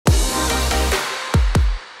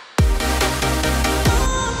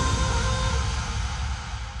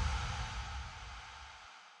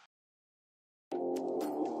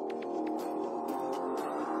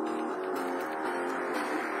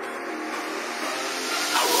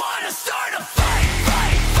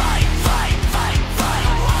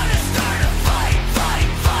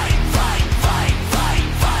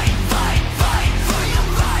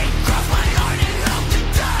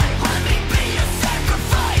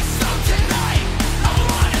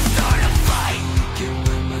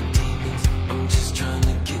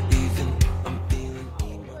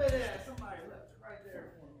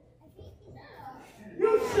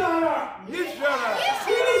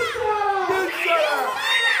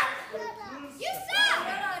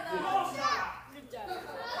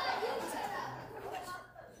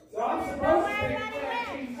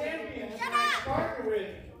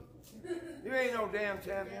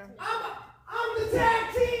champion? I'm the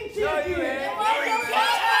tag team champion. No, you ain't.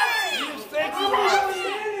 You just think you are.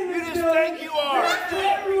 You just think you are.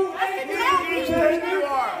 You just think you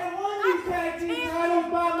are. I won these tag team titles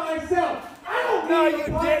by myself. I don't need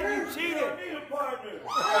a partner. No, you didn't. You cheated.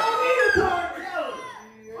 I don't need a partner.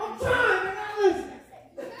 I'm trying, man. Not listening.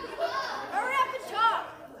 Hurry up and talk.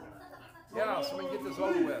 Yeah, so we can get this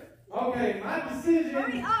over with. Okay, my decision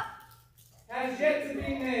Hurry up. has yet to be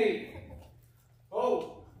made.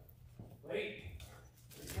 Oh, wait.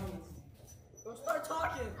 Don't start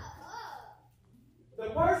talking. The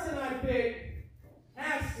person I pick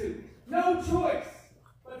has to, no choice,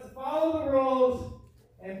 but to follow the rules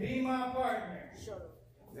and be my partner.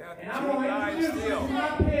 Yeah, And I'm going to introduce my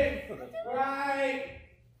pick right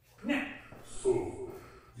now. So,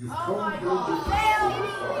 you've Oh come my here God.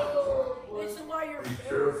 to This is why you're be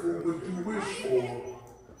careful what you wish for.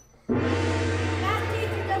 That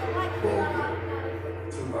teacher doesn't like you.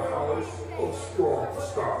 To the house of strong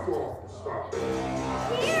stop.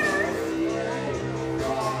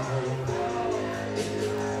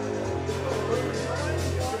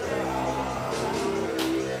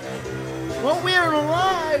 Well, we are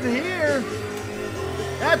live here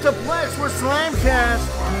at the Plex with SlamCast,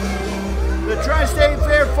 the Tri-State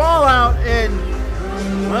Fair Fallout, and,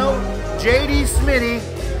 well, JD Smitty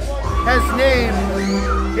has named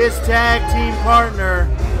his tag team partner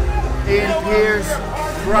in Pierce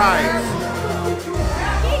Price.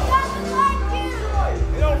 He doesn't like you.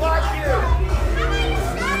 He don't like you.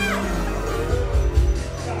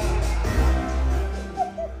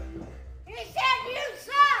 He said you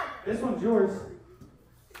suck. This one's yours.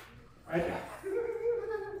 Right now.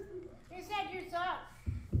 He said you suck.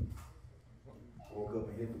 Woke up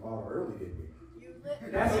and hit the ball early, didn't we?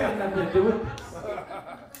 That's got nothing to do with this.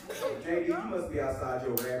 JD, you must be outside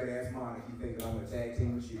your rabbit ass mind if you think I'm gonna tag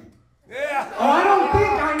team with you. Yeah. Oh, I don't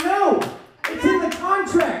think I know. It's in the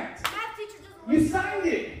contract. That teacher doesn't like You signed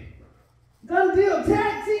it. Done deal.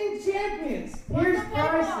 Tag team champions. Here's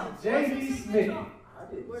Bryson, JD Smitty.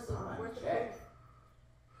 I didn't sign Jack.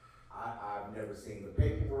 I've never seen the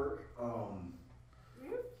paperwork.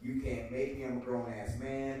 You can't make him a grown ass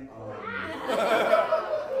man.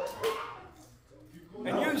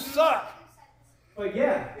 And you suck. But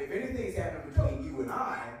yeah, If anything's happening between you and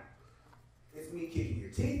I, it's me kicking your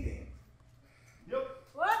teeth in.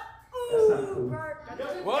 What? That's not cool. Bert.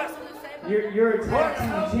 What? you're a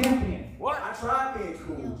tag team champion. What? I tried being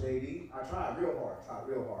cool, JD. I tried real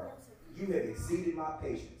hard. You have exceeded my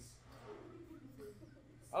patience.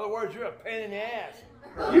 In other words, you're a pain in the ass.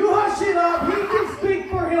 You hush it up. He can speak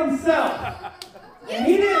for himself. And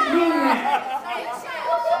he didn't mean that.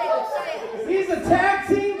 He's a tag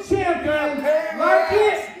team champion, like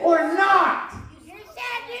it or not. You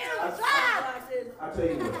said you suck. I'll tell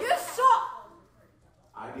you what. You suck.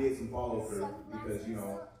 I did some follow through because, you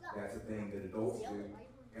know, that's a thing that adults do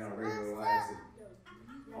in our regular lives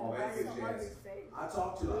and all that good jazz. I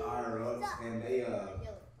talked to the higher ups and they,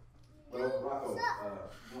 well, Rocco, you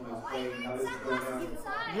want to explain how this is going down?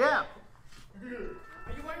 Yeah.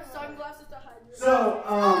 Are you wearing sunglasses to hide your So,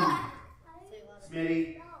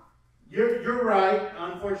 Smitty, you're right.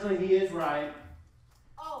 Unfortunately, he is right.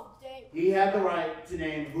 Oh, dang. He had the right to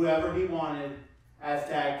name whoever he wanted as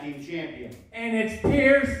tag team champion. And it's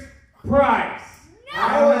Pierce Price.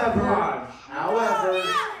 However,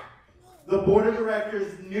 the board of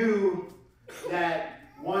directors knew that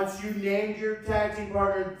once you named your tag team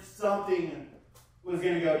partner, something was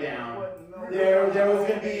going to go down. There was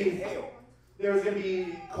going to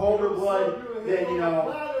be colder blood than, you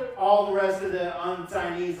know, all the rest of the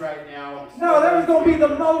unsignees right now. No, that was going to be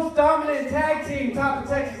the most dominant tag team Top of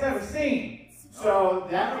Texas ever seen. So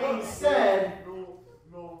that being said,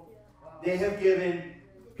 they have given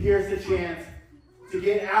Pierce a chance to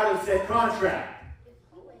get out of said contract.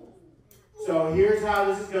 So here's how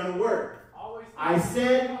this is going to work. I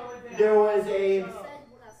said there was a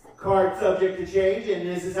card subject to change, and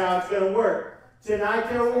this is how it's going to work. Tonight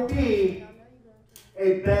there will be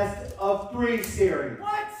a best of 3 series.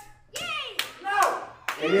 What? Yay! No!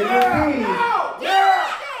 And it will be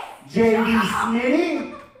JD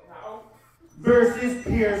Smitty versus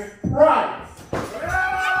Pierce Price.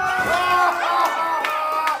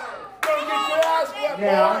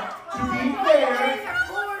 Now, to be fair,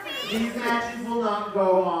 these matches will not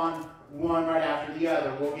go on one right after the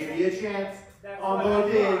other. We'll give you a chance on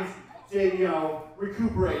both ends to, you know,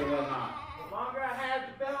 recuperate and whatnot. The longer I have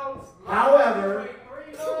the belts, However,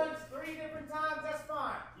 3 months, 3 different times, that's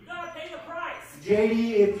fine. You gotta pay the price. JD,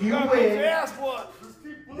 if you win,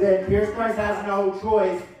 then Pierce Price has no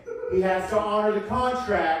choice. He has to honor the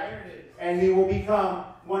contract, and he will become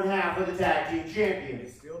one half of the tag team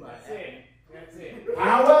champions. That's it. That's it.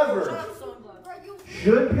 However,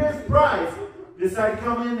 should Pierce Price decide to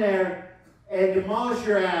come in there and demolish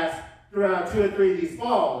your ass throughout 2 or 3 of these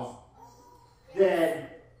falls, then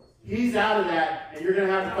he's out of that, and you're going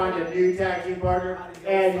to have to find a new tag team partner,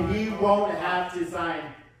 and he won't have to sign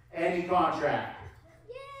any contract.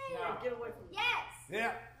 Get away from me.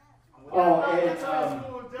 Yeah. Oh, and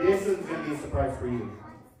this one's going to be a surprise for you.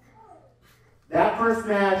 That first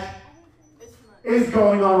match is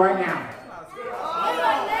going on right now.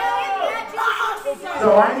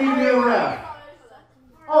 So I need to be a ref.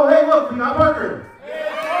 Oh, hey, look, we got Parker.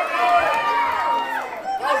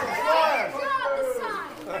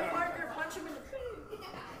 Parker, punch him in the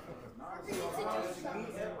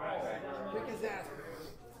Kick his ass.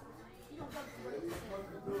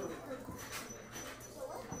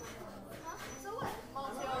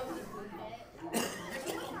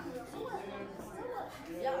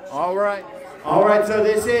 All right, so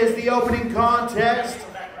this is the opening contest.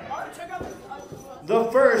 The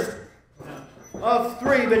first of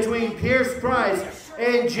 3 between Pierce Price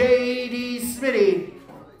and JD Smitty.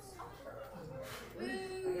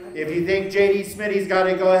 If you think JD Smitty's got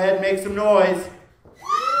to go ahead and make some noise.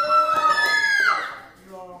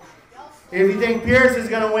 If you think Pierce is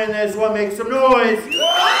going to win this one, make some noise.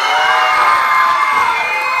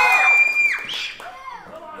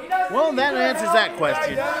 Well, that answers that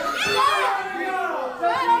question.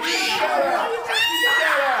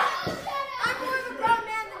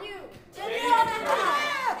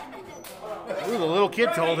 Ooh, the little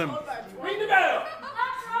kid told him. Ring the bell.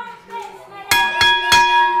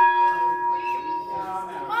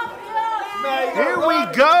 Here we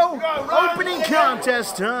go. Opening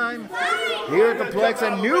contest time. Here at the Plex,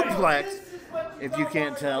 a new Plex, if you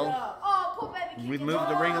can't tell. We've moved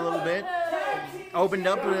the ring a little bit. Opened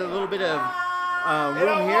up with a little bit of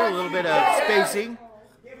room here, a little bit of spacing.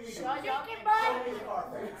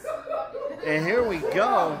 And here we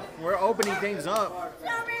go. We're opening things up.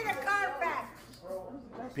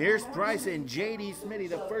 Pierce Price and JD Smitty,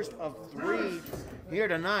 the first of 3 here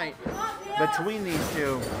tonight between these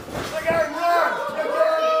two.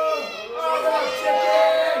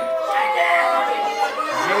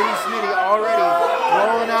 JD Smitty already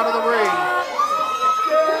rolling out of the ring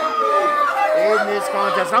in this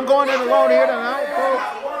contest. I'm going in alone here tonight, folks.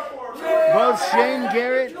 Both Shane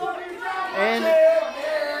Garrett and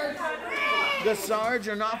the Sarge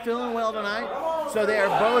are not feeling well tonight, so they are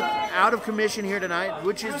both out of commission here tonight,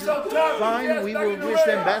 which is fine. We will wish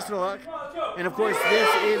them best of luck. And of course, this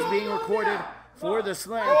is being recorded for the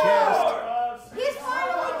SlamCast. He's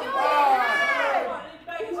finally doing it!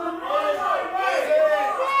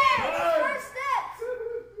 First step!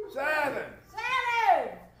 7.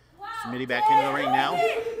 Smitty back into the ring now.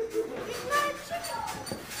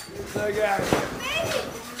 Look at him.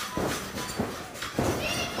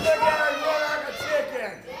 Look at him run like a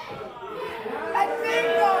chicken.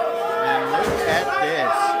 And look at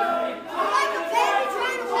this.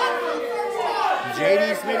 JD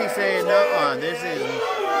Smitty saying, "No, this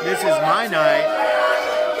is my night."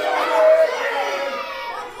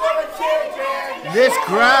 This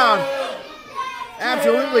crowd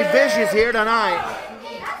absolutely vicious here tonight.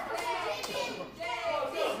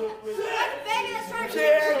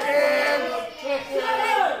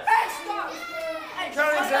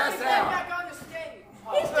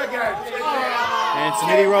 And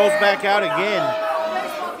Smitty rolls back out again.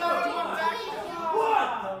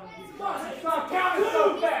 Stop counting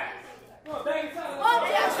so fast.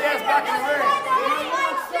 Back in the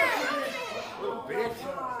ring.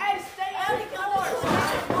 Hey, stay out of the course.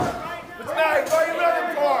 What's the matter? What are you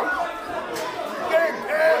looking for? Get him,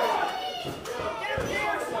 Pierce.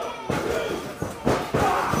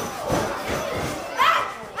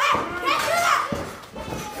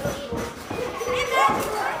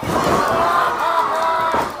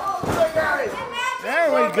 There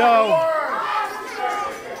we go.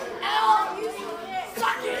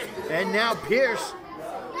 And now Pierce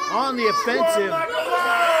on the offensive.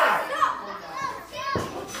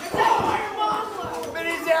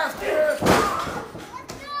 Smitty's ass, Pierce.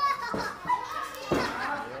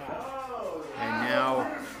 And now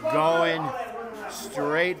going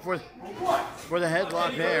straight for the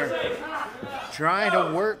headlock there. Trying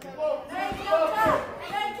to work.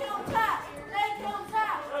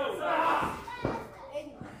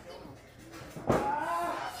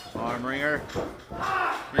 Arm ringer.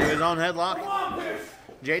 Here his own headlock.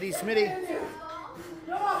 JD Smitty.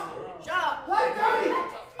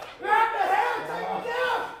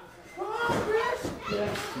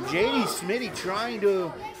 JD Smitty trying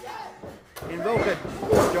to invoke a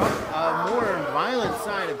more violent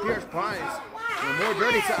side of Pierce Price. A more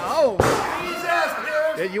dirty side. Oh!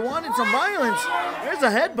 If you wanted some violence, there's a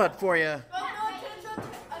headbutt for you.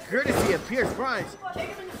 Courtesy of Pierce Price.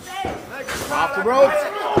 Off the ropes.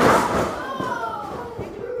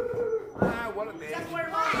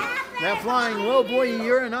 That flying low boy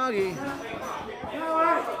Uranagi.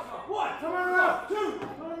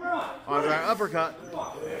 On our uppercut.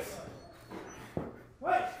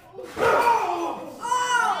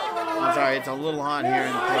 I'm sorry, it's a little hot here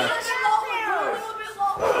in the flex.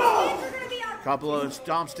 Couple of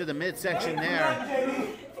stomps to the midsection there.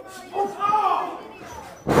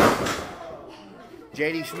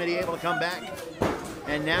 JD Smitty able to come back.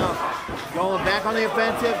 And now going back on the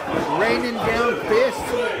offensive, raining down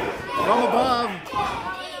fists from above.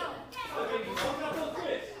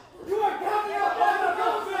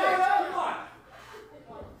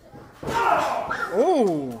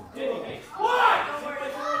 Oh!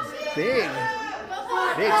 Big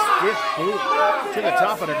stiff boot to the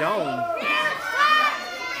top of the dome.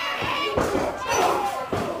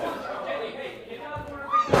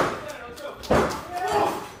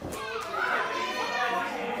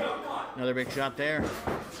 Another big shot there.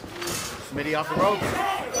 Smitty off the ropes.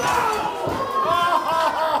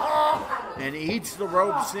 And eats the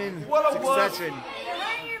ropes in succession.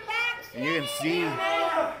 And you can see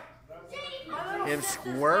him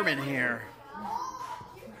squirming here.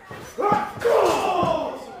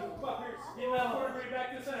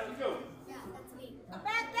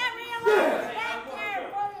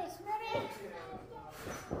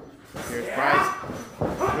 Here's Price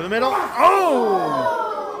for the middle. Oh!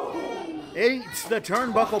 Eats the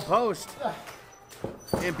turnbuckle post.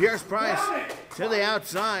 And Pierce Price to the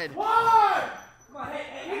outside.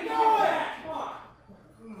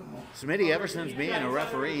 Smitty, ever since being a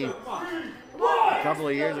referee a couple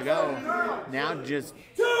of years ago, now just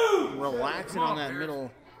relaxing on that middle,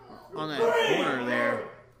 on that corner there.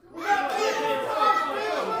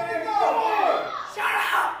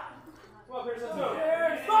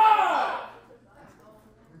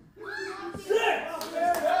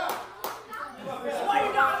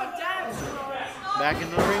 Back in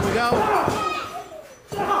the ring we go.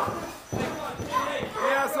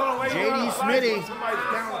 JD Smitty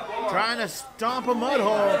trying to stomp a mud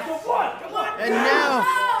hole. And now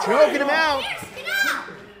choking him out.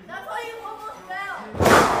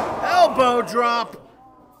 Elbow drop.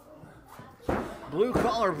 Blue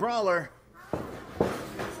collar brawler.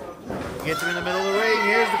 Gets him in the middle of the ring.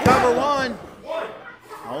 Here's the cover one.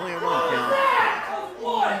 Only a one count.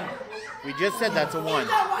 We just said that's a one.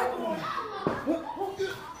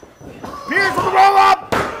 Pierce with the roll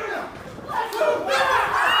up.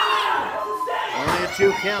 Only a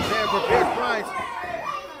 2 count there for Pierce Price.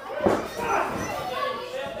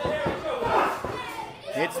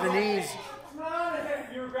 Hits the knees.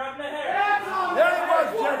 You were grabbing the hair. There he was,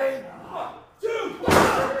 Jenny.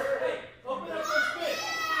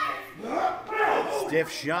 Stiff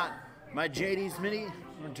shot by JD Smitty.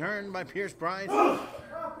 Returned by Pierce Price.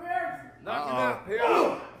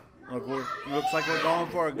 Looks like we're going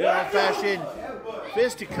for a good old-fashioned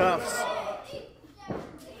fisticuffs.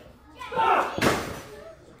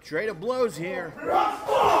 Trade of blows here.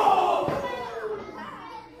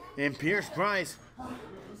 And Pierce Price.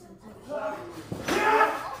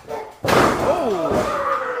 Oh!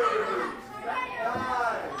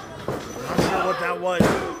 Not sure what that was.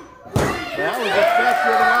 That was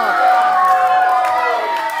effective enough.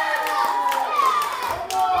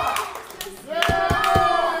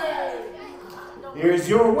 Here's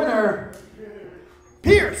your winner,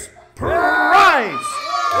 Pierce Price.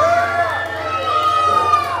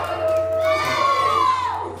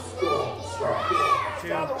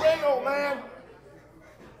 Out the ring, old man.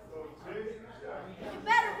 You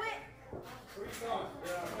better win.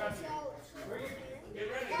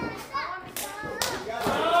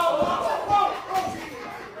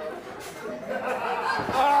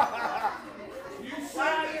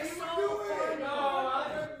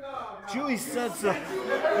 Chewy sets the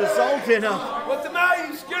salt in him. What's the matter?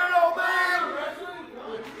 You scared, old man?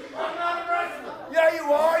 Yeah,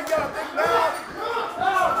 you are. You got a big mouth.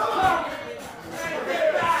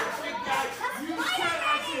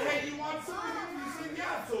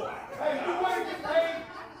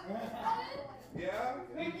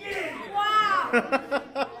 Wow.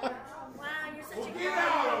 Wow, you're such a good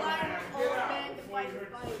liar.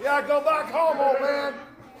 Yeah, go back home, old man.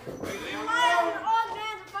 You're lying an old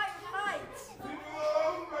man to fight fights.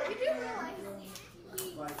 You do realize.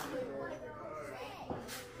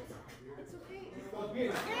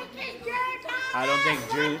 I don't think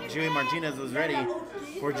Julie Martinez was ready.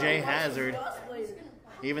 for Jay Hazard.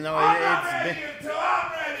 Even though it's been... Until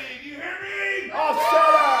I'm ready. Do you hear me? Oh,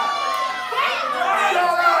 shut up!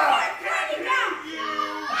 Shut up!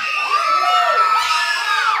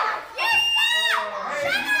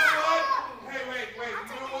 Hey, wait. You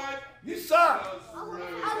know what? You suck. A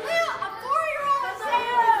 4-year-old is saying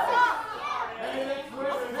you suck. A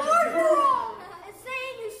 4-year-old is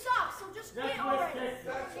saying you suck, so just quit already.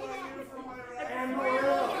 That's why you're from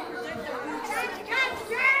Amarillo.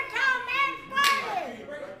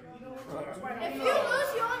 If you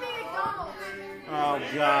lose, you owe me McDonald's. Oh,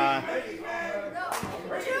 God. No.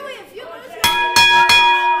 Chewy, if you lose, you owe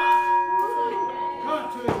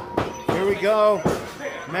me Here we go.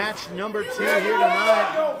 Match number 2 here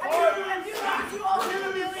tonight. If you lose, you owe me $1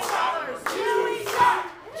 million. Chewy sucks.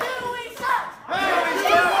 Chewy sucks.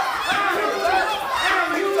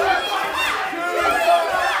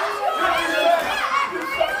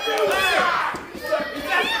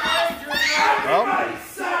 Oh.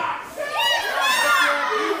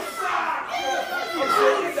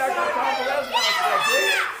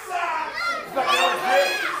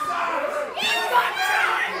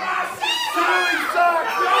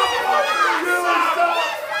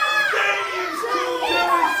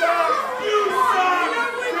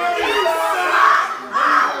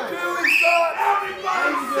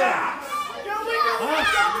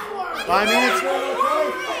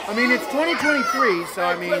 I mean, it's 2023, so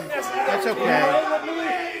I mean, that's okay.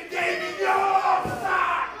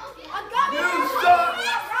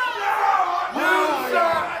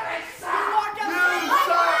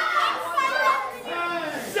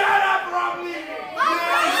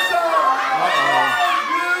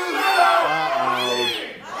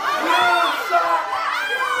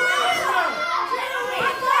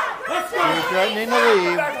 He's threatening to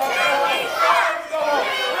leave.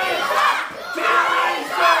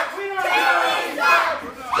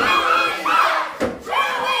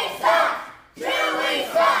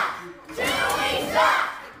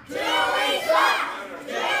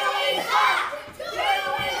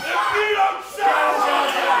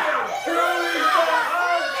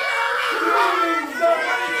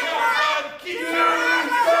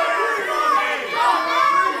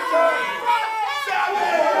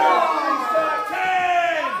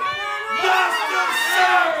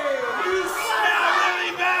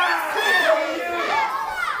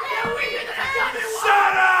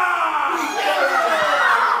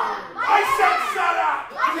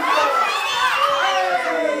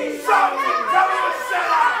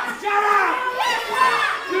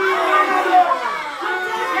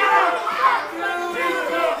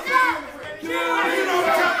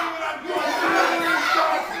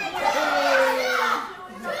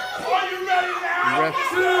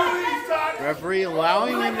 Referee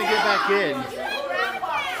allowing him to get back in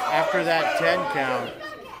after that 10 count.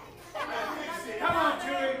 Come on,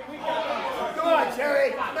 Chewy. Come on,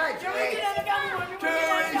 Jerry. Come on, Jerry.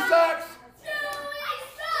 Chewy sucks.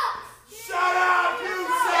 Shut up, you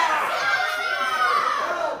suck.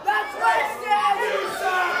 That's right, Stan. You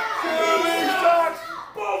suck. Chewy sucks.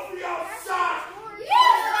 Both of y'all suck.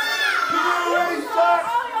 Chewy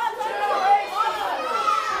sucks.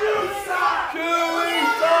 You suck. Chewy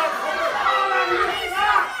sucks.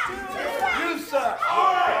 You suck.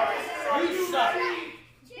 All right. You suck.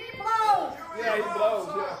 Yeah, he blows.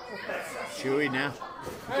 Yeah. Chewy now.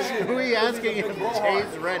 Chewy asking if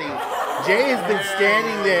Jay's ready. Jay has been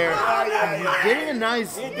standing there, getting a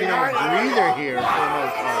nice, breather here for the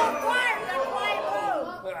most part.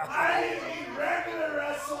 I ain't ready to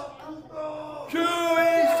wrestle.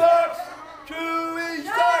 Chewy sucks. Chewy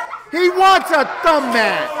sucks. He wants a thumb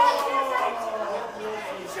match.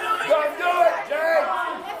 Don't do it, Jay.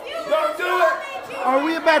 Don't do it. Are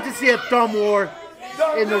we about to see a thumb war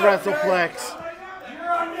in the WrestlePlex?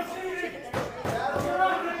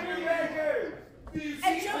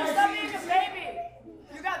 Hey, Chewy, stop being a baby.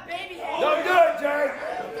 You got baby hair. Don't do it, Jay.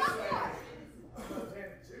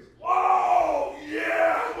 Whoa,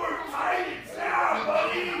 yeah, we're tight now,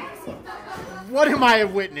 buddy. What am I a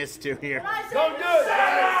witness to here? Don't do it,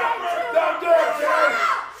 Jay. Don't do it, Jay.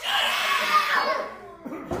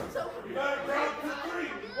 Count to 3.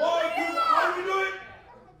 1, 2, how do we do it?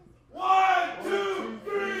 1, 2,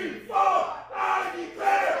 3, 4. I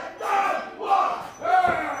declare done.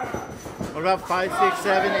 What about 5, 6,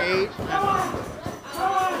 7, 8?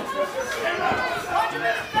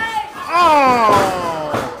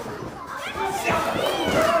 Oh!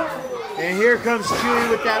 And here comes Chewy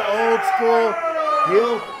with that old school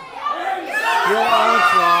heel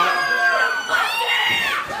onslaught.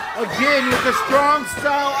 Again with the strong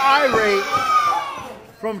style irate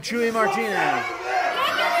from Chewy Martinez.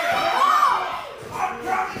 I'm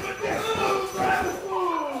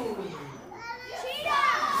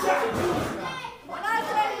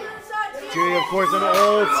Chewy, of course, an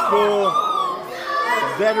old school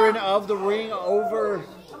veteran of the ring, over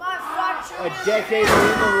a decade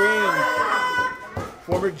in the ring.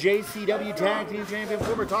 Former JCW Tag Team Champion,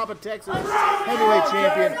 former Top of Texas Heavyweight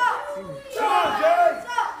Champion.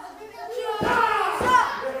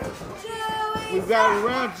 We've got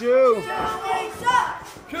round two.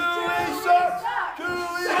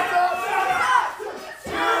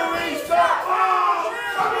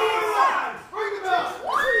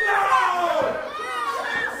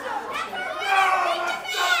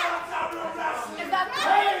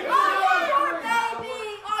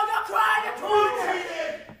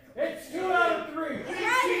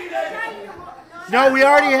 No, we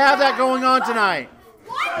already have that going on tonight.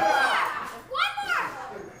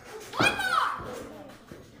 One more.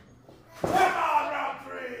 Come on, round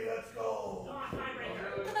three. Let's go.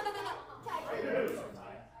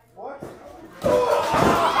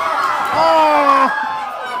 Oh,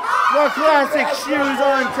 the classic shoes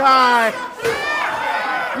on tie.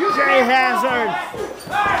 Jay Hazard.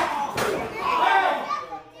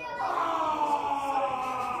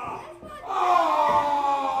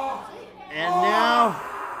 And now,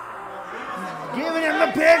 giving him the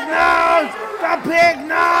pig nose. The pig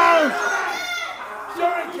nose.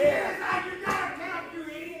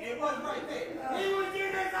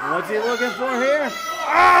 What's he looking for here?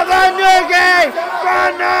 Oh, the noogie! The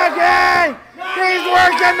noogie! He's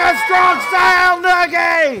working the strong style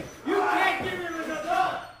noogie! You can't give him a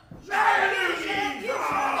done.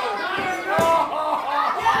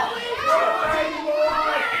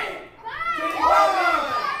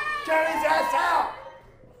 Johnny's ass out.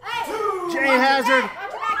 Jay Hazard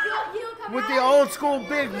with the old school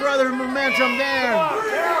big brother momentum there.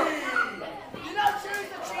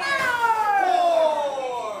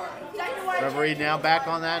 Referee now back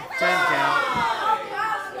on that 10 count.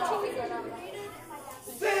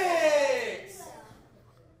 6,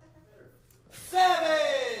 7.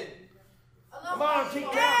 Come on, keep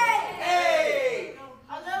going. 8,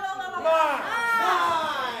 9.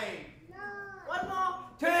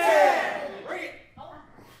 10. Bring it.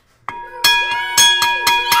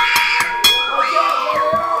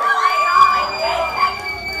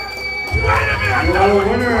 Your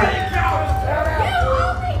winner.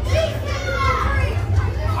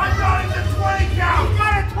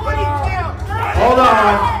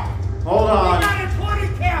 Hold on.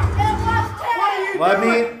 Let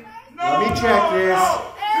me check this.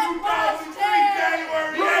 2003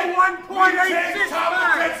 January 8th. 1.86 Top of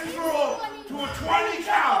Texas rule to a 20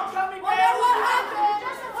 count.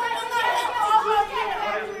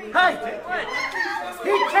 Hey,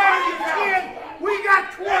 he counted 10. We got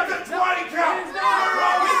 20. It's a 20 count.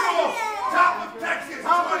 Top of Texas. 20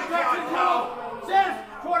 count. Says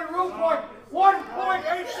for the rule board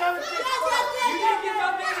 1.876. You didn't get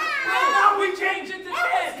up there. No, we changed it to 10.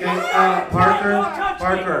 Okay,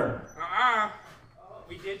 Parker.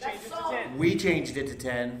 We did change it to 10. We changed it to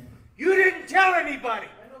 10. You didn't tell anybody.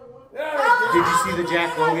 Did you see the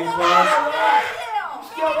Jack Logan clause?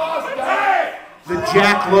 Still lost, guys. The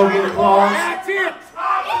Jack Logan clause? That's it.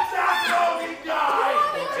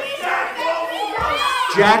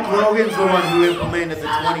 Jack Logan's the one who implemented the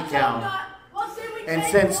 20 count. And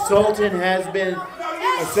since Sultan has been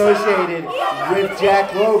associated with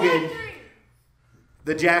Jack Logan,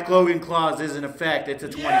 the Jack Logan clause is in effect. It's a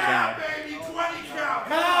 20 count. Baby, 20 count.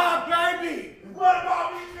 Ah, baby. What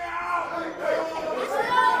about me now?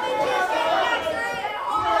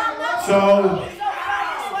 So,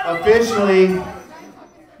 officially,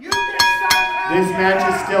 this match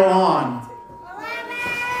is still on.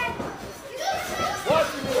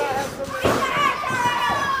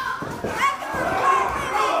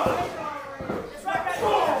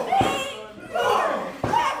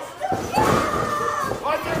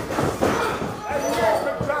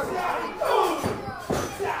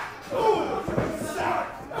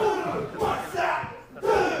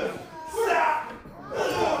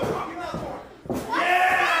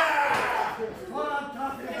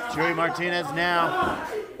 Joey Martinez now,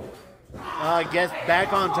 I guess,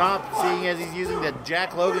 back on top, seeing as he's using the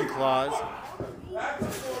Jack Logan clause.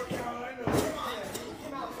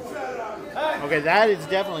 Okay, that is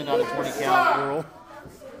definitely not a 20 count rule.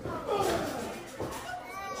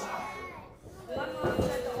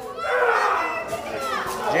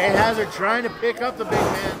 Jay Hazard trying to pick up the big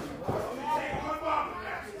man.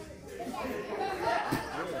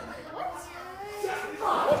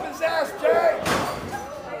 Whoop his ass, Jay.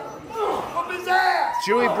 Whoop his ass.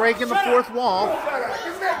 Chewy breaking the fourth wall.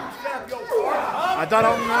 I thought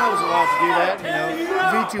Alton was allowed to do that, you know,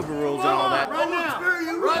 VTuber rules and all that. Run now.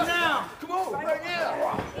 Run now. Come on, right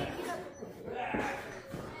now.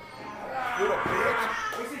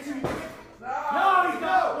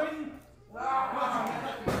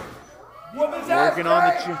 Working on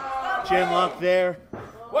the chin lock there.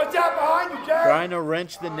 What's that behind you, Jack? Trying to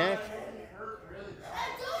wrench the neck.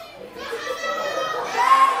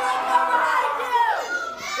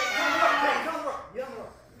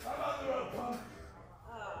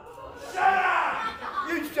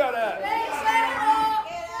 You shut up.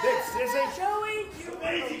 Big sissy.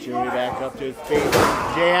 Chewy back up to his feet.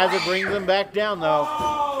 Jay Hazard brings him back down though.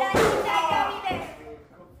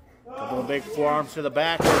 Couple of big forearms to the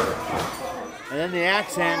back. And then the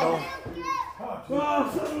axe handle. Come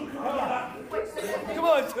on, two.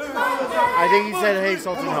 I think he said, hey,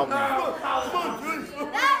 Sultan, help me.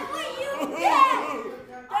 That's what you get!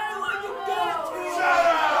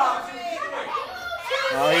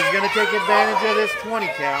 Oh, he's going to take advantage of this 20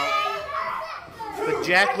 count. But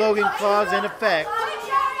Jack Logan claws in effect.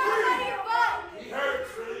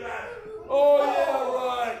 Oh, yeah,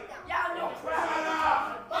 right.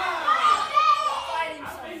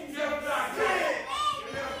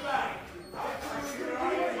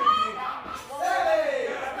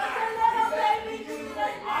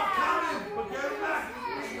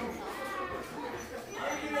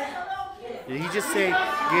 Did he just say,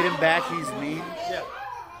 get him back, he's mean? Yeah.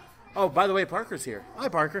 Oh, by the way, Parker's here. Hi,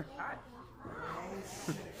 Parker.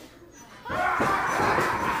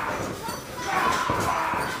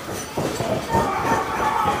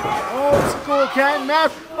 Old school cat and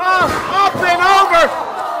mouse. Oh, up and over.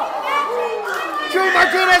 Joey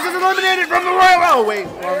Martinez is eliminated from the Royal. Oh, wait,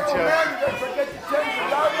 wrong choke.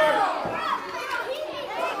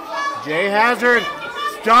 Jay Hazard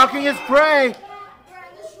stalking his prey.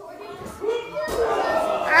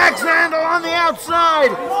 Axe handle on the outside.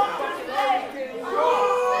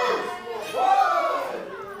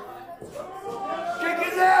 Kick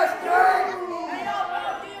his ass, Jack.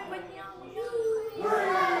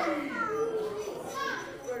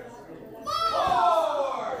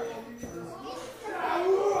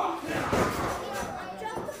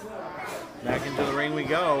 Back into the ring we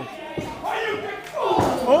go.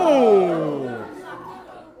 Oh!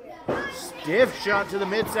 Stiff shot to the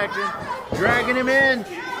midsection, dragging him in.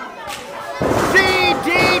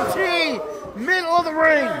 DDT! Middle of the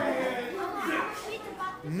ring.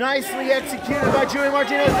 Nicely executed by Joey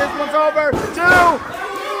Martinez. This one's over. 2!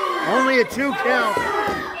 Only a 2 count.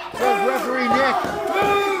 Says referee Nick.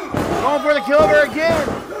 Going for the killer again.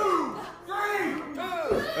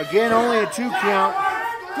 Again, only a 2 count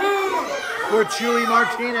for Joey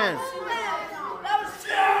Martinez.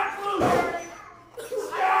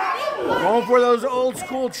 Going for those old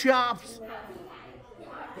school chops.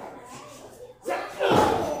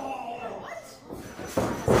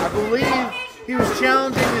 I believe he was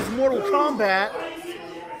challenging his Mortal Kombat.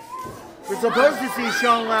 We're supposed to see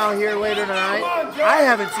Sean Lau here later tonight. I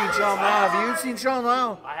haven't seen Sean Lau. Have you seen Sean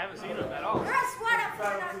Lau? I haven't seen him at all.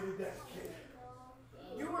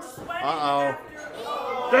 Uh-oh.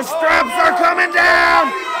 The straps are coming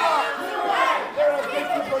down!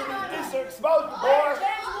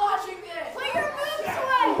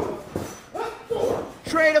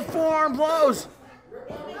 Trade of forearm blows.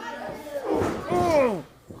 Ooh.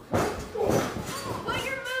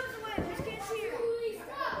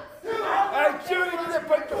 Hey, Judy, you didn't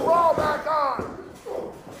put the ball back on.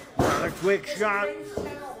 Another quick shot.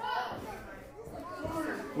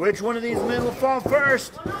 Which one of these men will fall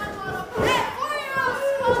first?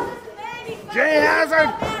 Jay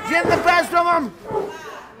Hazard getting the best of them.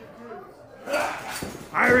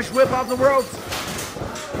 Irish whip off the ropes.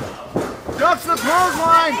 Ducks the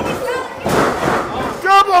clothesline.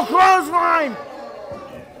 Double clothesline.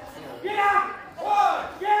 Get out!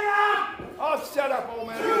 Get out! Oh, shut up, old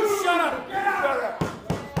man. You shut up. Get out. Shut up.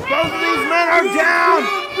 Both of these men are down.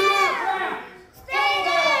 Stay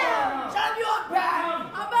down! Shut your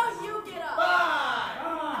back! How about you get up?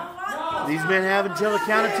 These men have until the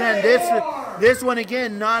count of 10. This one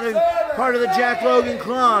again, not a part of the Jack Logan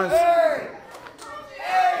clause.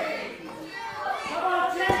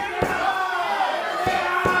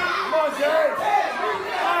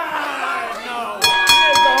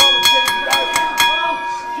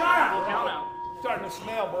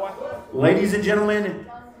 Ladies and gentlemen,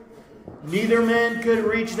 neither man could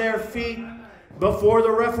reach their feet before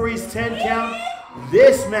the referee's 10 count.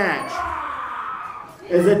 This match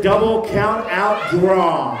is a double count out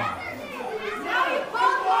draw.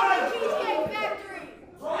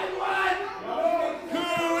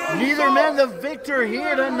 Neither man the victor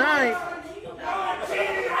here tonight,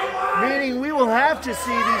 meaning we will have to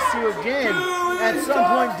see these two again at some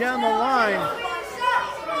point down the line.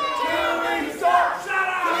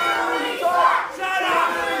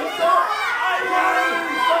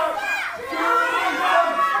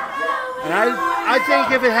 And I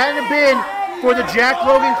think if it hadn't been for the Jack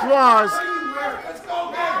Logan claws.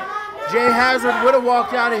 Jay Hazard would have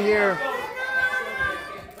walked out of here.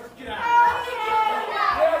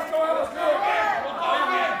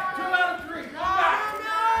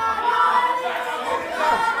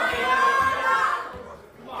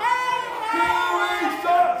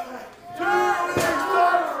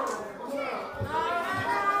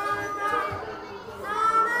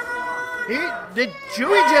 Did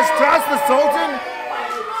Chewy just toss the Sultan?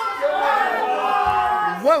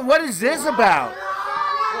 What is this about?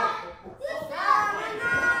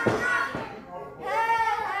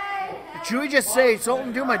 Did Chewy just say,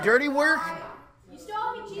 Sultan, do my dirty work?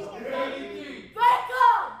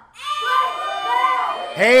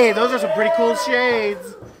 Hey, those are some pretty cool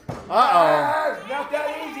shades. Uh-oh. Not that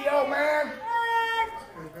easy, old man.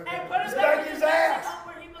 Spank his ass.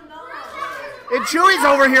 And Chewy's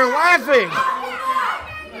over here laughing.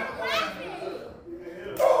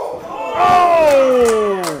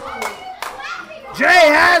 Oh! Jay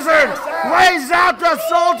Hazard lays out the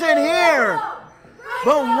Sultan here.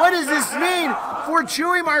 But what does this mean for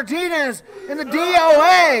Chewy Martinez in the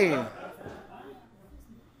DOA?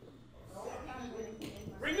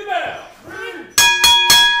 Ring the bell.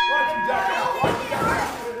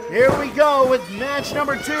 Here we go with match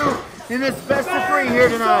number 2 in this best of 3 here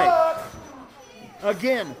tonight.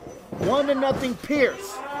 Again, 1-0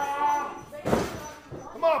 Pierce.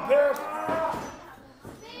 Come on, Pierce.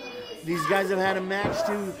 These guys have had a match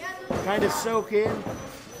to kind of soak in.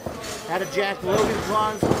 Had a Jack Logan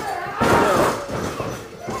clause to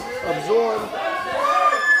absorb.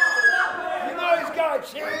 You know he's got a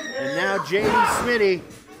chin. And now JD Smitty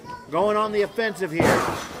going on the offensive here.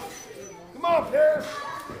 Come on, Pierce.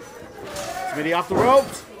 Smitty off the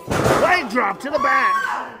ropes. Leg drop to the back.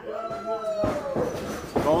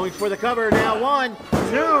 Going for the cover now. 1,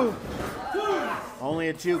 2. Only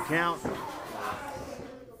a 2 count.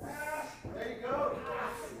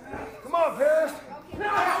 Come on, Pierce.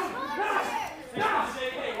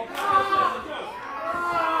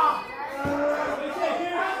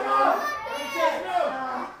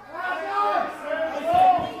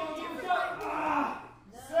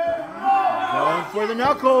 Going for the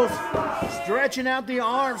knuckles. Stretching out the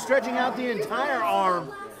arm. Stretching out the entire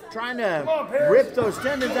arm. Trying to rip those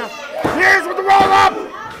tendons out. Here's with the roll up.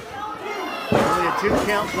 Only a 2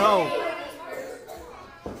 count though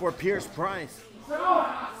for Pierce Price.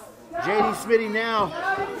 JD Smitty now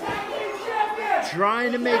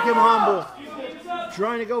trying to make him humble.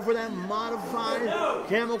 Trying to go for that modified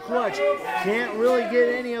camel clutch. Can't really get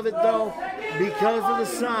any of it though because of the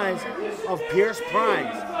size of Pierce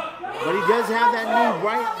Price. But he does have that knee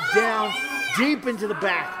right down deep into the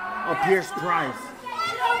back of Pierce Price.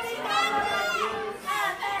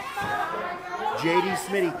 JD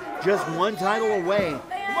Smitty just 1 title away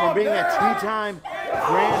from being a 2-time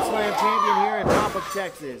Grand Slam champion here in Lubbock,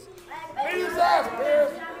 Texas.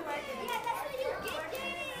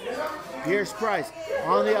 Pierce Price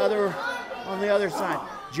on the other side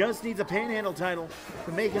just needs a panhandle title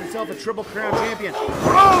to make himself a Triple Crown champion.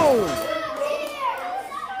 Oh!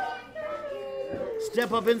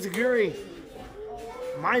 Step up insecurity.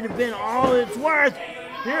 Might have been all it's worth.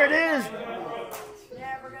 Here it is.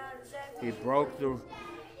 He broke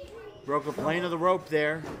a plane of the rope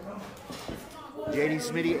there. JD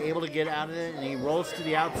Smitty able to get out of it, and he rolls to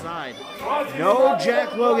the outside. No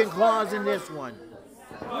Jack Logan claws in this one.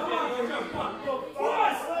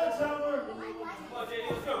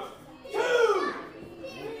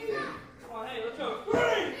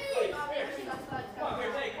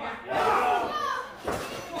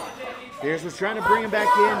 Pierce was trying to bring him back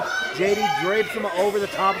in. JD drapes him over the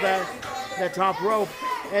top of that top rope.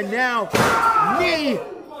 And now, knee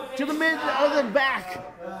to the mid of the back.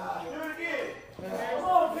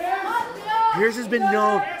 Pierce has been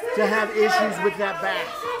known to have issues with that back.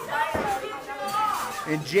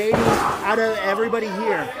 And JD, out of everybody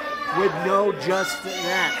here, would know just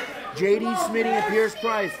that. JD Smitty and Pierce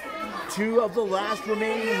Price, 2 of the last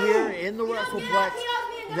remaining here in the WrestlePlex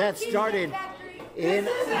that started in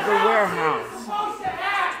the warehouse.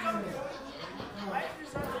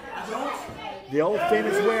 The old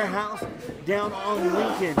famous warehouse down on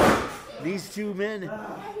Lincoln. These 2 men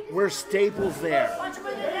were staples there.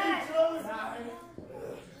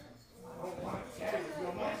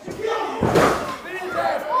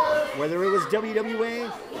 Whether it was WWA,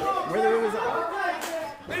 whether it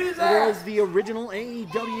was the original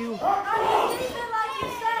AEW,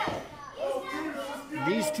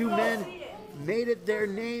 these 2 men made it their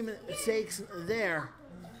namesakes there.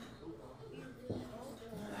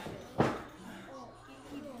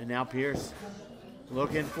 And now Pierce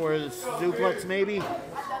Looking for the suplex, maybe.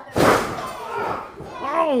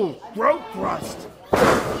 Oh, throat thrust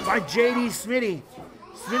by JD Smitty.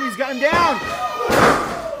 Smitty's got him down.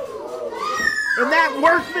 And that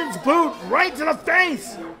workman's boot right to the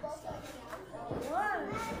face.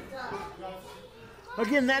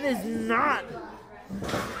 Again, that is not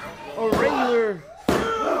a regular.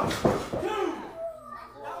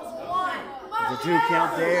 There's a 2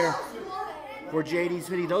 count there for JD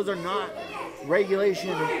Smitty. Those are not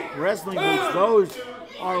regulation wrestling boots. Those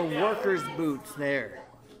are workers' boots there.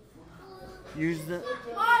 Using those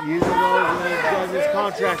when he does his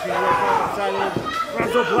contracting work on the side of the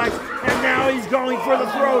WrestlePlex. And now he's going for the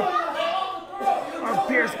throat of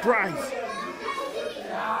Pierce Price.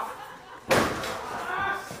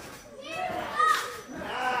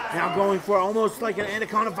 Now going for almost like an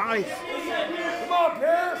anaconda vice. Come on,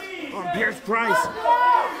 Pierce. On Pierce Price.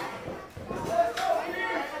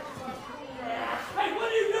 Hey,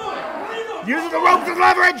 what are you doing? What are you doing? Using the ropes as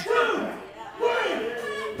leverage. 2,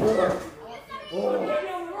 3.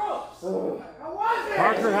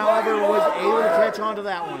 Parker, however, was able to catch on to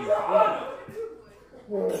that one.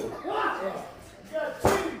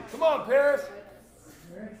 Come on, Pierce.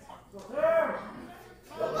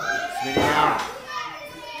 Smitty now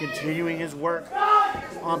continuing his work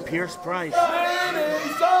on Pierce Price.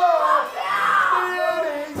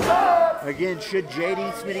 Again, should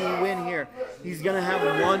JD Smitty win here, he's going to have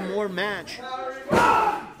one more match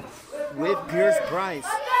with Pierce Price.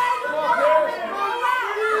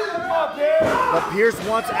 But Pierce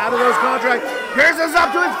wants out of those contracts. Pierce is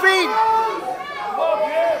up to his feet.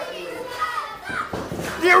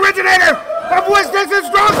 The originator of Wisconsin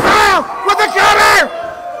Strong Style with the counter.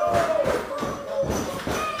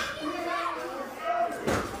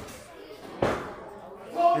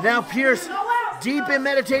 And now Pierce, deep in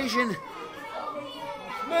meditation,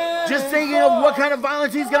 just thinking of what kind of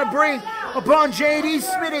violence he's going to bring upon JD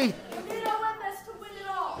Smitty.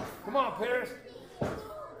 Come on, Pierce.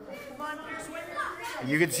 And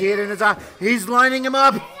you can see it in his eye. He's lining him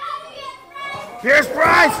up. Pierce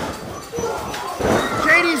Price.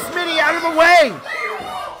 JD Smitty out of the way.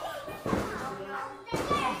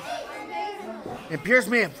 And Pierce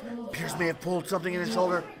may have pulled something in his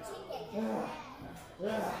shoulder.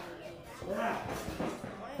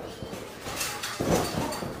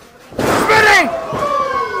 Smitty!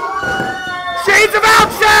 Shades of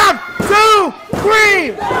Awsum! 2,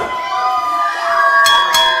 3!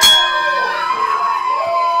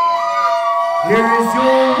 Here is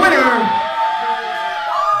your winner,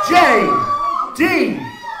 JD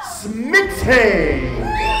Smitty.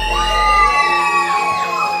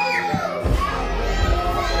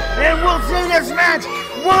 And we'll see this match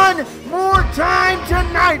one more time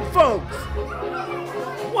tonight, folks.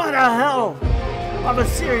 What a hell of a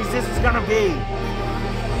series this is going to be.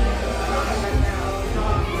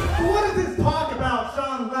 What is this talk about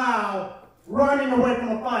Sean Lau running away from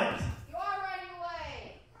a fight? You are running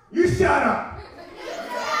away. You shut up.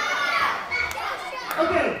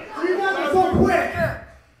 Okay, so you guys are so quick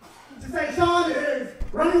to say Sean is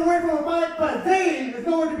running away from a fight, but Zane is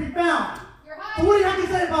nowhere to be found. You're So hiding. what do you have to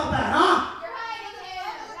say about that, huh? You're hiding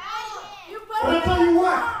him. You But I tell you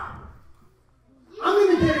what, I'm in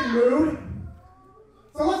the getting mood.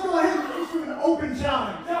 So let's go ahead and issue an open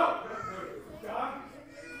challenge.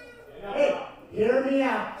 Hey, hear me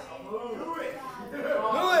out.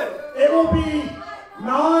 It will be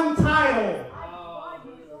non-title.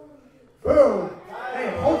 Boom. Hey,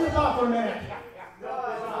 hold your thought for a minute.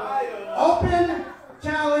 Open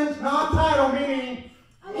challenge, non-title, meaning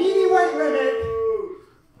any weight limit.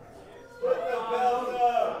 Put the belt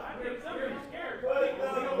up. Put the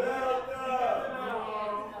belt up.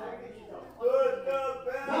 Put the belt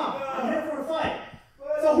No, up. I'm here for a fight.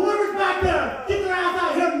 So whoever's back there, get their ass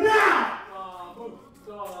out here now!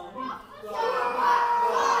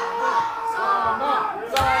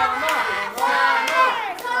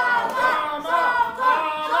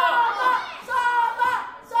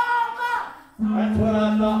 That's what I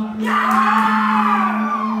thought.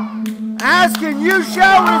 Ask and you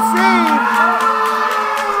shall receive.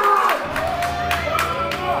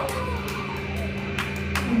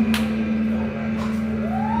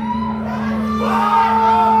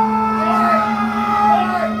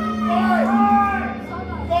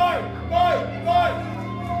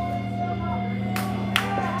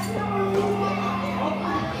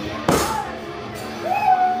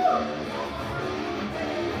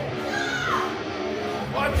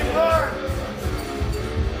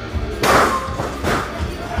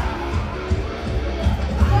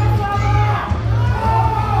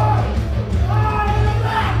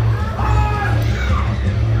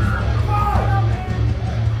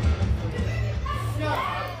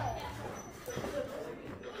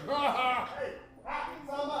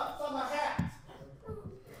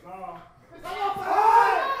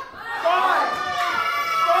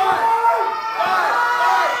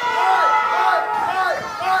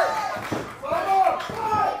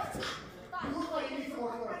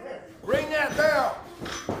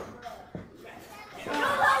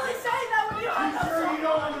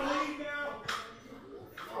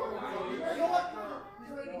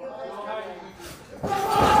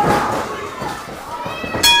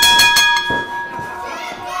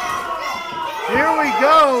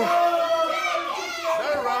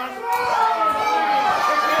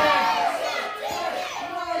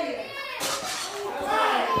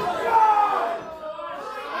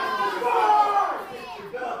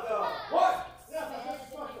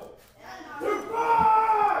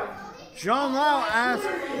 Sean Lau asked.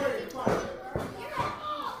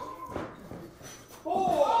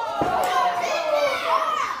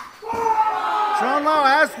 Sean Lau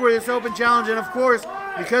asked for this open challenge, and of course,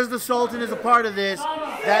 because the Sultan is a part of this,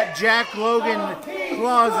 that Jack Logan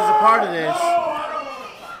clause is a part of this.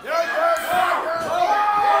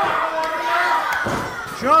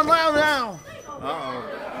 Sean Lau now.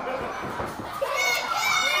 Uh-oh.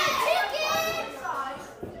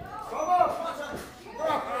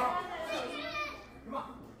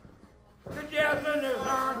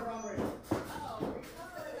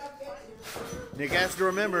 Nick has to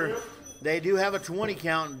remember, they do have a 20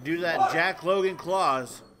 count due to that Jack Logan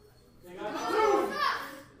clause. Watch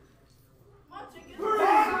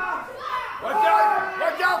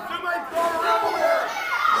out, somebody throw around over there.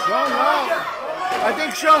 Sean Lau. I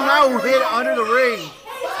think Sean Lau hit under the ring.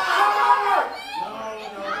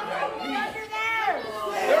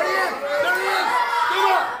 There he is.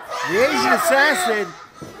 The Asian Assassin.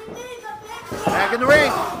 Back in the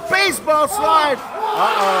ring. Baseball slide.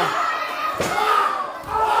 Uh-oh.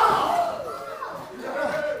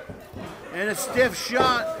 And a stiff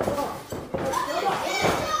shot.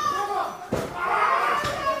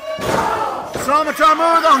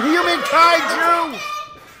 Samatamu, the human kaiju,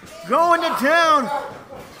 going to town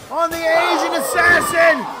on the Asian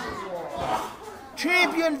Assassin.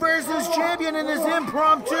 Champion versus champion in this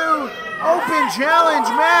impromptu open challenge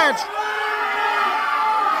match.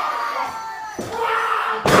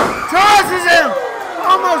 Tosses him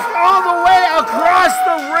almost all the way across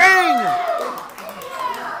the ring.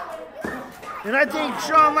 And I think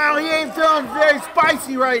Sean Lau, he ain't feeling very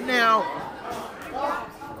spicy right now.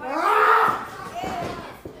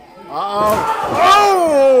 Uh-oh.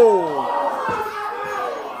 Oh!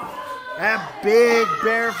 That big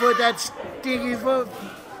barefoot, that stinky foot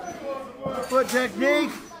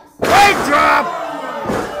technique. Leg drop!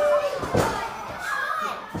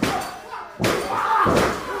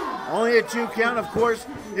 Only a 2 count, of course.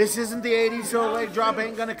 This isn't the 80s, so a leg drop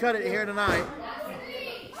ain't gonna cut it here tonight.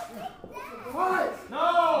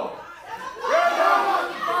 No!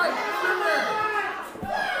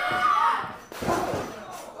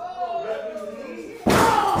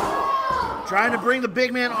 Trying to bring the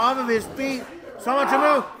big man off of his feet. Someone to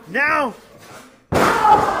move. Now.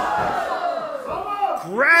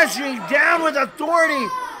 Crashing down with authority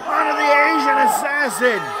onto the Asian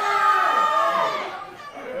Assassin.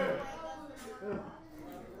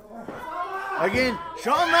 Again,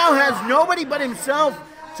 Sean Lau has nobody but himself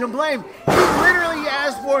to blame. He literally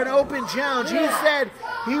asked for an open challenge. He said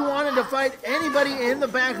he wanted to fight anybody in the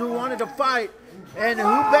back who wanted to fight. And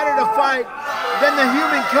who better to fight than the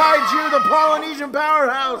human kaiju, the Polynesian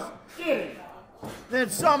powerhouse, than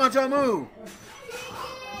Samatamu.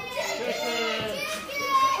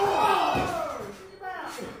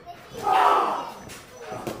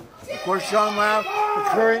 Of course, Sean Lau, the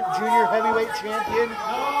current junior heavyweight champion.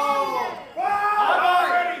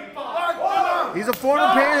 He's a former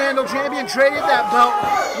Panhandle champion, traded that belt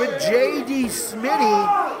with JD Smitty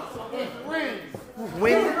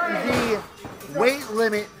when the weight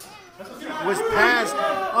limit was passed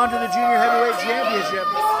onto the junior heavyweight championship.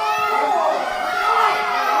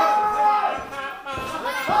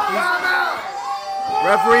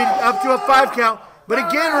 Refereed up to a 5 count. But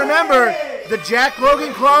again, remember, the Jack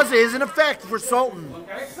Logan clause is in effect for Sultan.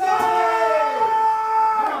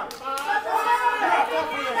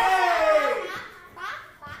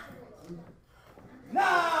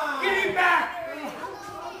 Get him back!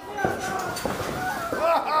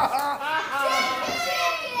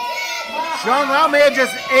 Sean Lau may have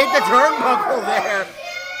just ate the turnbuckle there.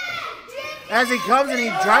 As he comes and he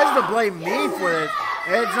tries to blame me for this.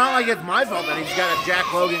 It's not like it's my fault that he's got a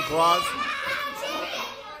Jack Logan clause.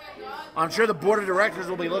 I'm sure the board of directors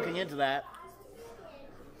will be looking into that.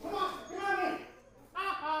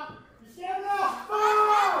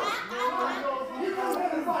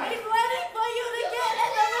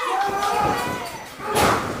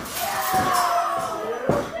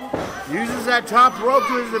 Uses that top rope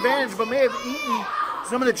to his advantage, but may have eaten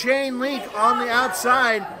some of the chain link on the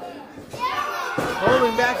outside,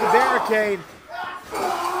 holding back the barricade.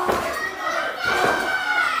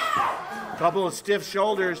 Couple of stiff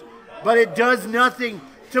shoulders, but it does nothing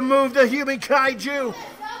to move the human kaiju.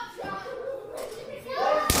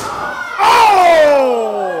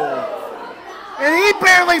 Oh! And he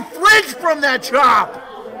barely flinched from that chop.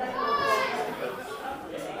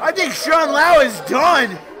 I think Sean Lau is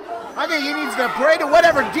done. I think he needs to pray to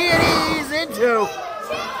whatever deity he's into.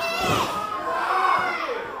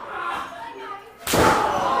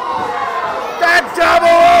 That double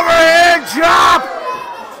overhand chop!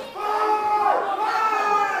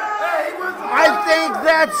 Hey, he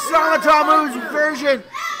That's Samatamu's version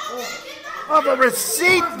of a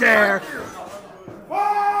receipt there.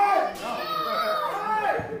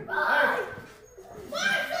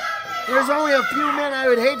 There's only a few men I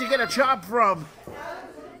would hate to get a chop from.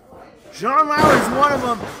 John Lauer's one of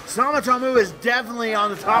them. Samatamu is definitely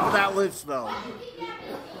on the top of that list, though.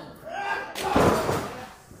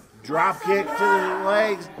 Drop kick to the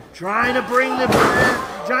legs, trying to bring the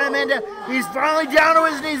Giant Man down. He's finally down to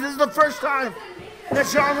his knees. This is the first time that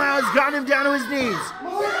John Lauer has gotten him down to his knees.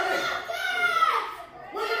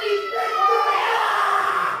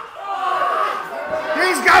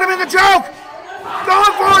 He's got him in the choke.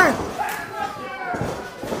 Going for it.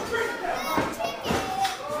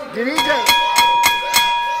 Did he just...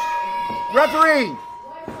 Referee!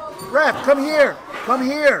 Ref, come here! Come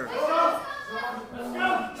here!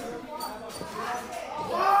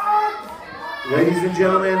 Ladies and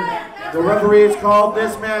gentlemen, the referee has called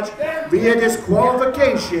this match via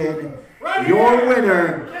disqualification. Your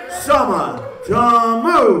winner, Samatamu.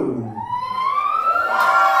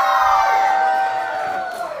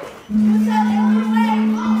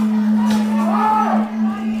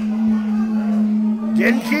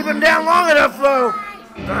 Didn't keep him down long enough, though.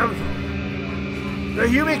 The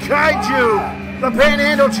Yumi Kaiju, the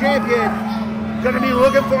Panhandle champion, going to be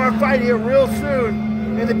looking for a fight here real soon.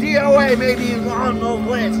 And the DOA may be on the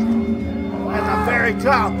list, at the very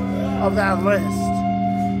top of that list.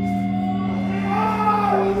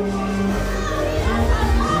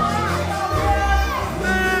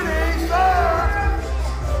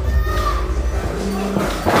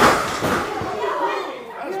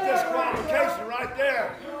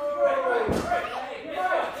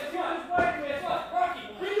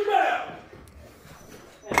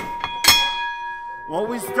 Well,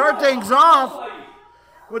 we start things off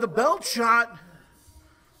with a belt shot.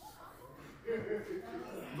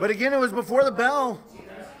 But again, it was before the bell.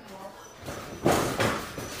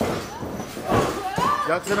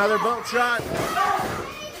 Ducks another belt shot.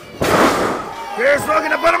 Pierce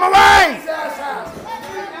looking to put him away.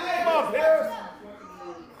 Come on, Pierce.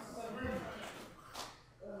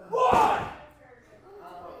 One.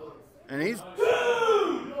 And he's...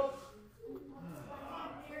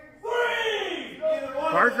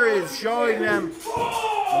 Parker is showing them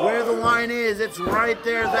where the line is. It's right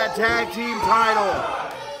there, that tag team title.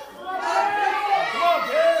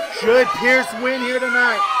 Should Pierce win here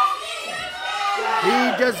tonight,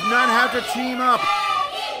 he does not have to team up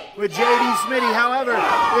with JD Smitty. However,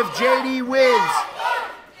 if JD wins,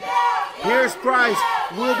 Pierce Price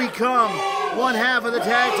will become one half of the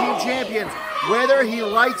tag team champions, whether he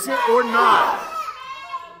likes it or not.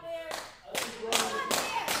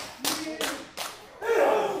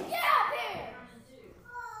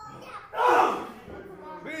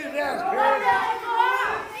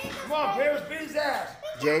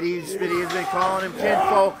 JD Smitty has been calling him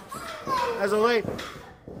kinfolk as of late.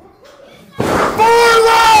 Four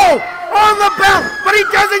low on the belt, but he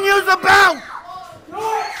doesn't use the belt.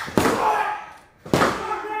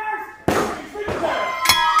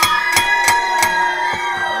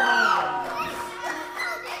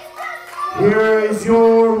 Here is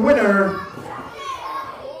your winner,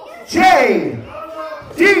 JD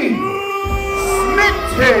Smitty.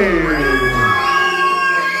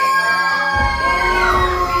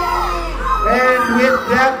 And with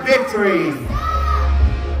that victory,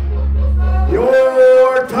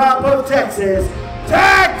 your top of Texas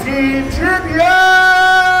tag team champions,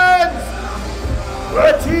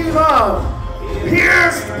 the team of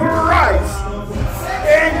Pierce Price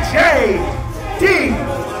and JD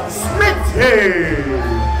Smitty.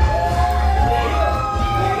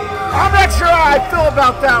 I'm not sure how I feel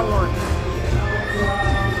about that one.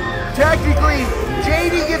 Technically,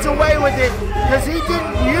 JD gets away with it because he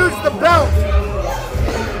didn't use the belt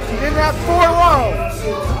in that 4-low.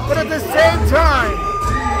 But at the same time,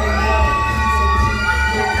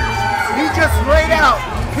 he just laid out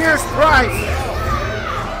Pierce Price,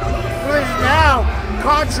 who is now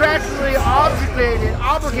contractually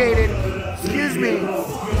obligated,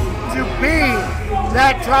 to be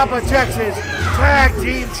that top of Texas tag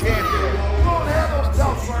team champion.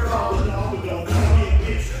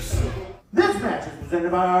 This match is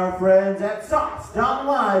presented by our friends at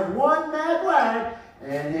Sauce.live, One Mad Lad,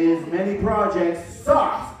 and his many projects,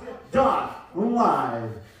 Sauce.live.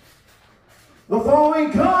 The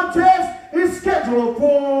following contest is scheduled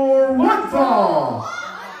for one fall.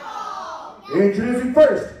 Introducing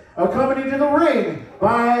first, accompanied to the ring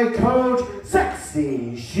by Coach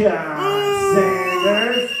Sexy Sean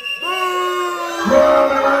Sanders.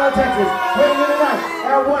 From Amarillo, Texas, weighing in tonight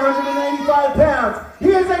at 185 pounds, he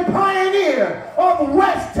is a pioneer of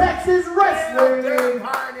West Texas wrestling.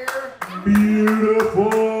 beautiful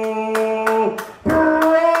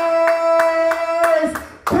Bryce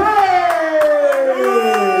Payne!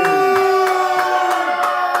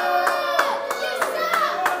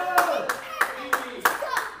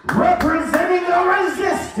 Representing the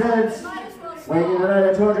Resistance, weighing in tonight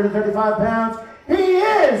at 235 pounds, he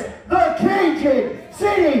is the Cajun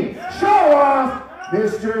City Show-Off,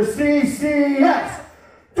 Mr. CCS,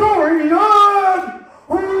 Dorian Robinson!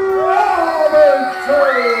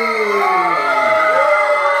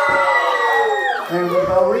 And with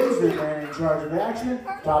the rings, the man in charge of the action,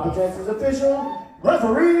 Top of Texas official,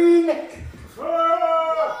 referee Nick.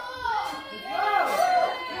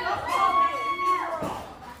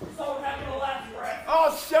 Oh,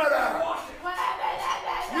 shut up!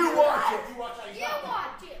 You watch it!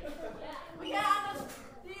 We got on this.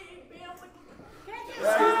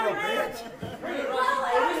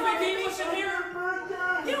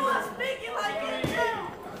 You was speaking like it too.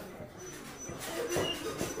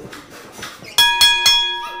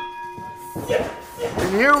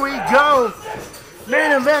 And here we go.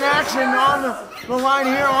 Main event action on the line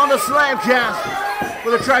here on the SlamCast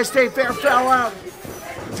with a Tri-State Fair fallout.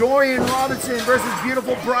 Dorian Robinson versus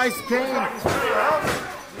beautiful Bryce Payne.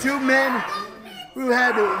 Two men who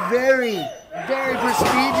had very, very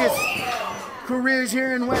prestigious careers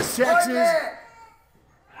here in West Texas.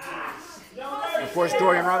 Of course,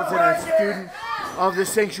 Dorian Robinson is a student of the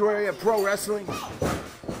Sanctuary of Pro Wrestling.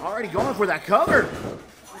 Already going for that cover.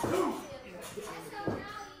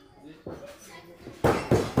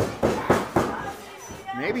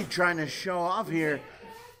 Maybe trying to show off here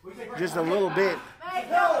just a little bit,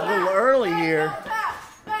 a little early here.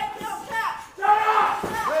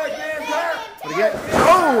 But again,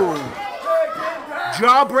 oh!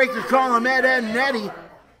 Jawbreaker column Ed and Nettie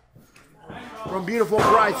from beautiful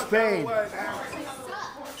Bryce Payne.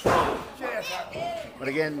 But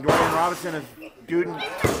again, Dorian Robinson, a student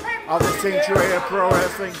of the Sanctuary of Pro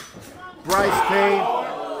Wrestling. Bryce Payne,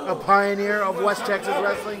 a pioneer of West Texas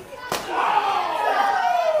wrestling.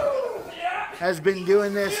 Has been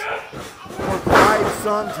doing this for quite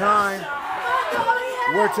some time.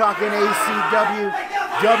 We're talking ACW,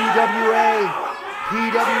 WWA,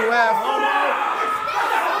 PWF,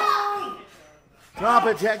 Top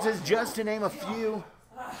of Texas, just to name a few.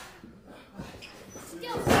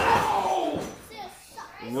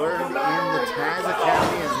 Learned in the Taz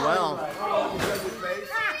Academy as well.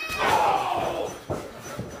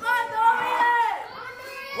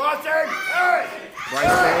 Watch it! Hey!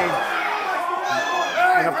 Bryce Payne.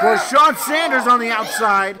 And of course, Sean Sanders on the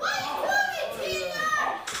outside.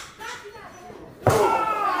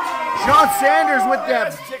 Sean Sanders with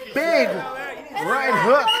that big right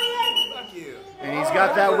hook. And he's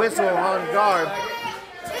got that whistle on guard.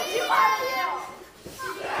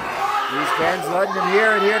 These fans letting him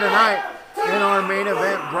hear it here tonight in our main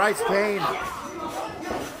event. Bryce Payne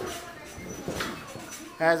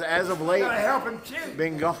has, as of late,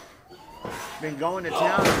 been going to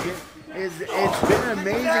town. It's been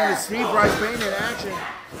amazing to see Bryce Payne in action.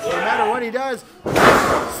 No matter what he does.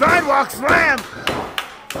 Sidewalk slam!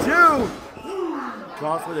 2.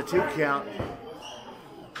 Calls for the 2 count.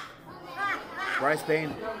 Bryce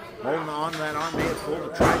Payne holding on to that arm. May have pulled a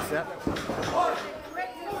tricep.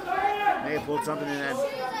 May have pulled something in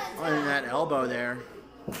that elbow there.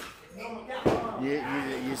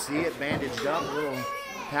 You see it bandaged up. A little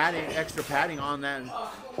padding, extra padding on that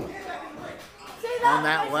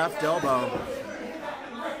left elbow.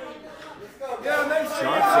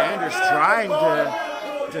 Sean Sanders trying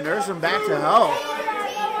to nurse him back to health.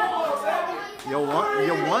 You'll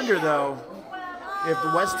wonder though if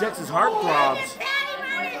the West Texas heartthrobs,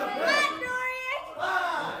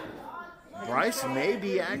 Bryce may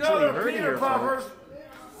be actually hurt here, folks.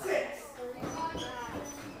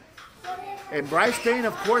 And Bryce Payne,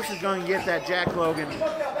 of course, is going to get that Jack Logan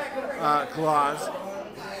clause.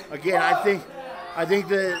 Again, I think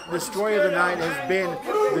the story of the night has been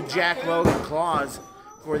the Jack Logan clause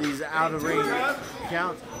for these out-of-ring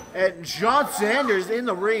counts. And Sean Sanders in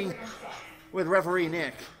the ring with referee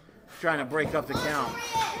Nick trying to break up the count.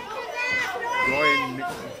 Dorian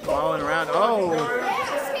following around. Oh!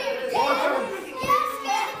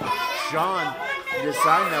 Sean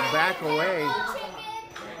deciding to back away.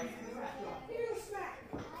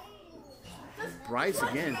 Bryce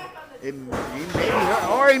again. He may be hurt,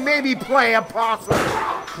 or he may be playing a possum.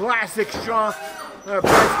 Classic Sean.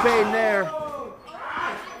 Bryce Payne there.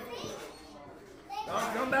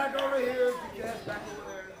 Come back over here.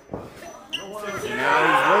 Now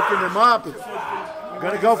he's lifting him up.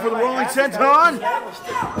 Gonna go for the rolling senton.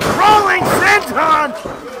 Rolling senton!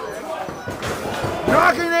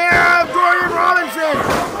 Knocking the air out of Dorian Dorian Robinson.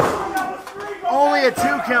 Only a 2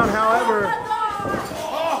 count, however.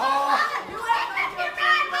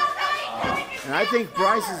 And I think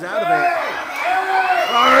Bryce is out of it.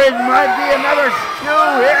 Or it might be another 2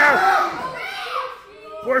 here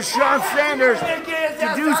for Sean Sanders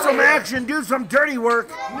to do some action, do some dirty work.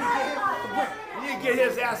 You need to get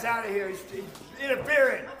his ass out of here. He's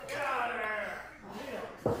interfering.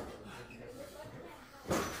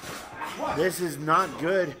 This is not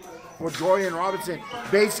good for Dorian Robinson.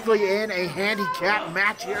 Basically in a handicap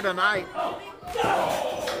match here tonight.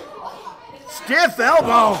 Stiff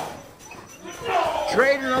elbow.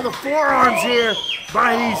 Trading on the forearms here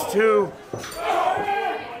by these two.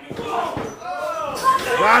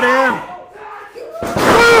 Got him.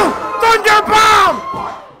 Woo! Thunder bomb!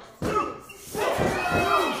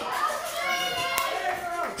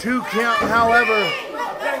 2 count, however.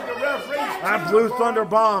 That blue thunder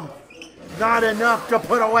bomb. Not enough to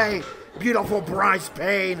put away beautiful Bryce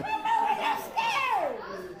Payne.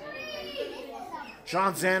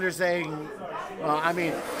 Sean Sanders saying, well, I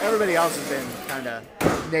mean, everybody else has been kind of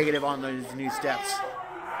negative on those new steps.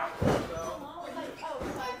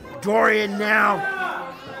 Dorian now.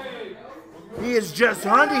 He is just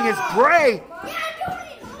hunting his prey.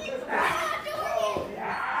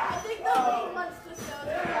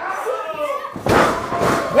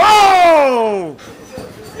 Whoa!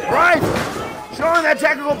 Bryce showing that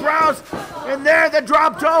technical prowess. And there, the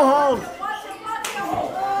drop toe hold.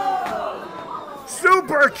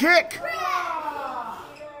 Super kick.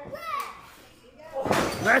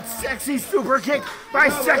 That sexy super kick by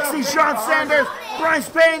sexy Sean Sanders. Bryce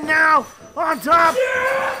Payne now on top.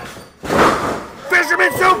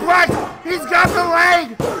 Fisherman suplex. He's got the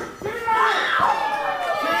leg.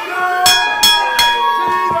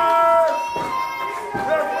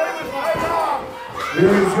 Here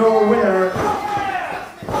is your winner.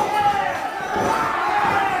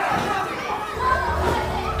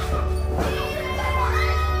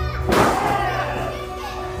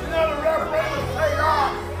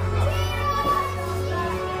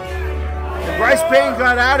 Bryce Payne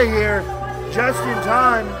got out of here just in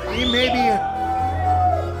time. He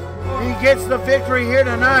gets the victory here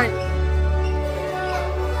tonight.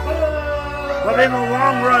 But in the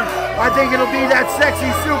long run, I think it'll be that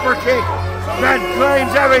sexy super kick that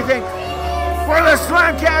claims everything. For the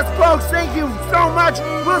SlamCast, folks, thank you so much.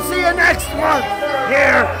 We'll see you next month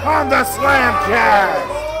here on the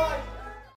SlamCast.